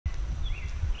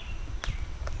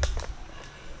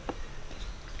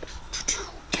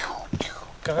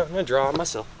gonna draw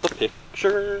myself a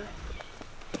picture.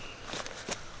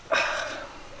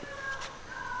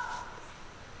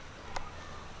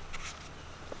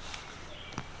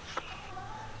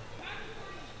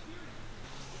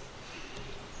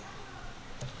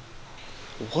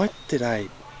 What did I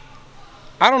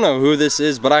don't know who this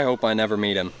is, but I hope I never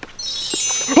meet him.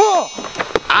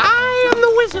 I am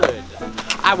the wizard.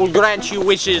 I will grant you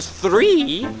wishes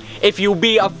 3 if you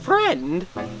be a friend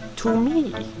to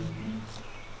me.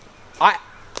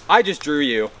 I just drew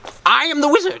you. I am the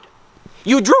wizard.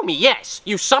 You drew me, yes.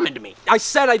 You summoned me. I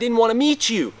said I didn't want to meet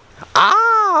you.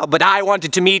 Ah, but I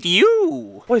wanted to meet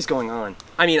you. What is going on?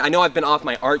 I mean, I know I've been off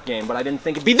my art game, but I didn't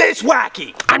think it'd be this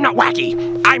wacky. I'm not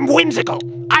wacky. I'm whimsical.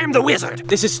 I am the wizard.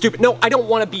 This is stupid. No, I don't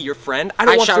want to be your friend. I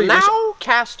don't want 3 wishes. I shall now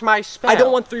cast my spell. I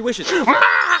don't want 3 wishes. Okay,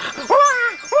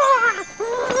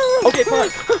 fine.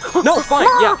 No, fine,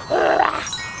 yeah.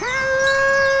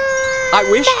 I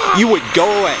wish you would go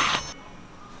away.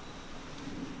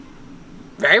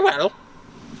 Very well.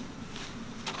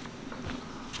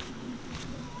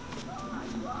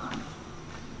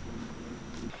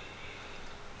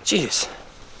 Jeez,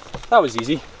 that was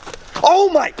easy. Oh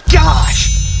my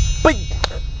gosh! But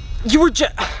you were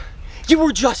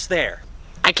just there.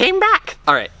 I came back.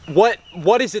 All right, what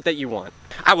is it that you want?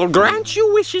 I will grant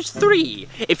you wishes 3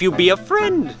 if you be a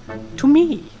friend to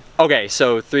me. Okay,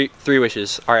 so three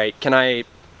wishes. All right, could I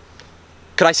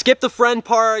skip the friend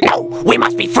part? No, we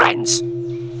must be friends.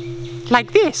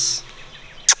 Like this.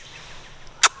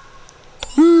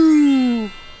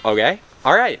 Okay,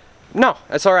 all right. No,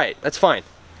 that's all right. That's fine.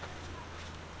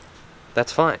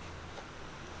 That's fine.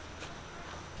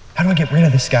 How do I get rid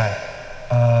of this guy?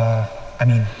 I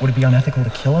mean, would it be unethical to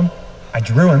kill him? I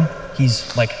drew him.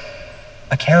 He's like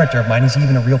a character of mine. Is he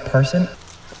even a real person?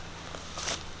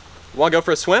 Want to go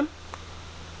for a swim?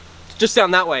 Just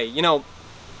down that way. You know,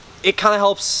 it kind of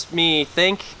helps me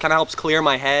think. Kind of helps clear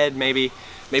my head. Maybe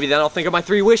then I'll think of my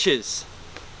 3 wishes.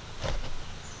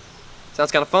 Sounds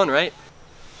kind of fun, right?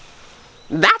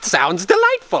 That sounds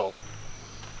delightful.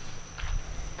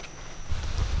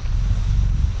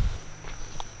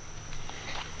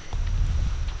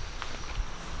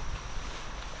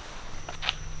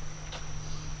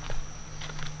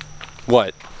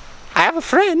 What? I have a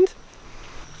friend.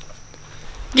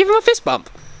 Give him a fist bump.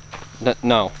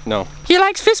 No. He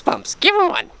likes fist bumps. Give him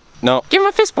one. No. Give him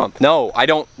a fist bump. No, I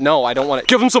don't want to.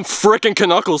 Give him some frickin'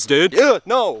 knuckles, dude.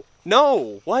 No.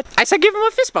 What? I said give him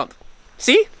a fist bump.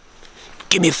 See?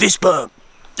 Give me a fist bump.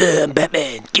 I'm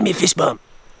Batman. Give me a fist bump.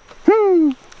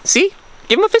 See?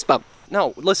 Give him a fist bump.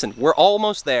 No, listen, we're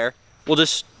almost there. We'll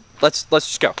just, let's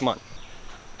just go, come on.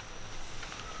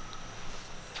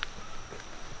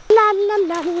 La la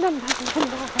la la la la.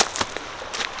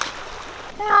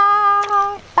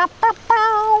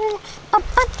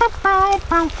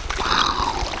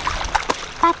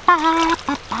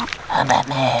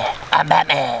 I'm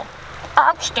Batman.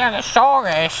 I'm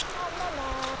Stegosaurus.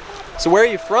 So where are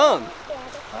you from?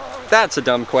 That's a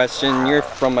dumb question. You're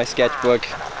from my sketchbook.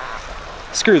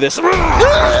 Screw this.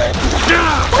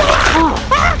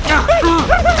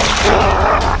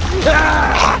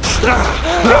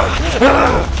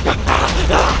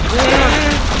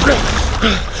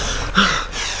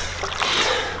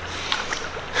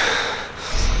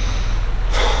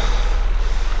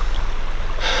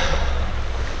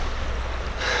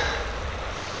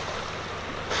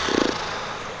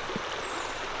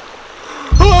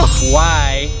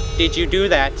 Why did you do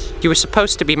that? You were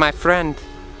supposed to be my friend.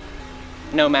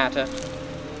 No matter.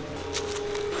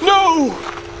 No!